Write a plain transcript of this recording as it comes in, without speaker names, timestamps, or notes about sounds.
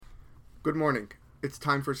Good morning. It's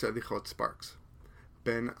time for Selichot Sparks.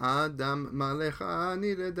 Ben Adam Malecha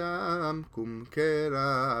Niredam Kum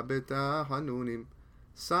Kera Betahanunim.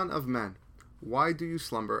 Son of man, why do you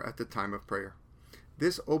slumber at the time of prayer?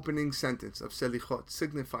 This opening sentence of Selichot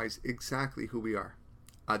signifies exactly who we are.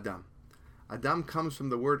 Adam. Adam comes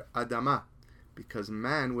from the word Adama, because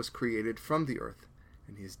man was created from the earth,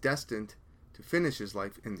 and he is destined to finish his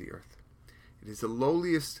life in the earth. It is the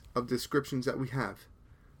lowliest of descriptions that we have.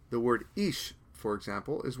 The word Ish, for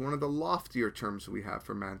example, is one of the loftier terms we have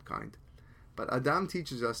for mankind. But Adam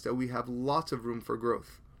teaches us that we have lots of room for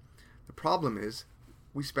growth. The problem is,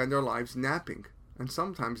 we spend our lives napping, and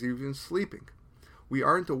sometimes even sleeping. We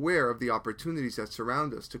aren't aware of the opportunities that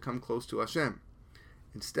surround us to come close to Hashem.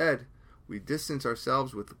 Instead, we distance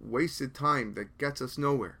ourselves with wasted time that gets us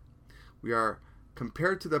nowhere. We are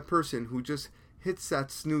compared to the person who just hits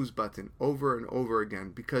that snooze button over and over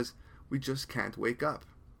again because we just can't wake up.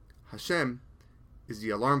 Hashem is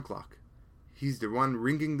the alarm clock. He's the one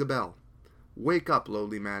ringing the bell. Wake up,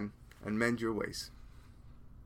 lowly man, and mend your ways.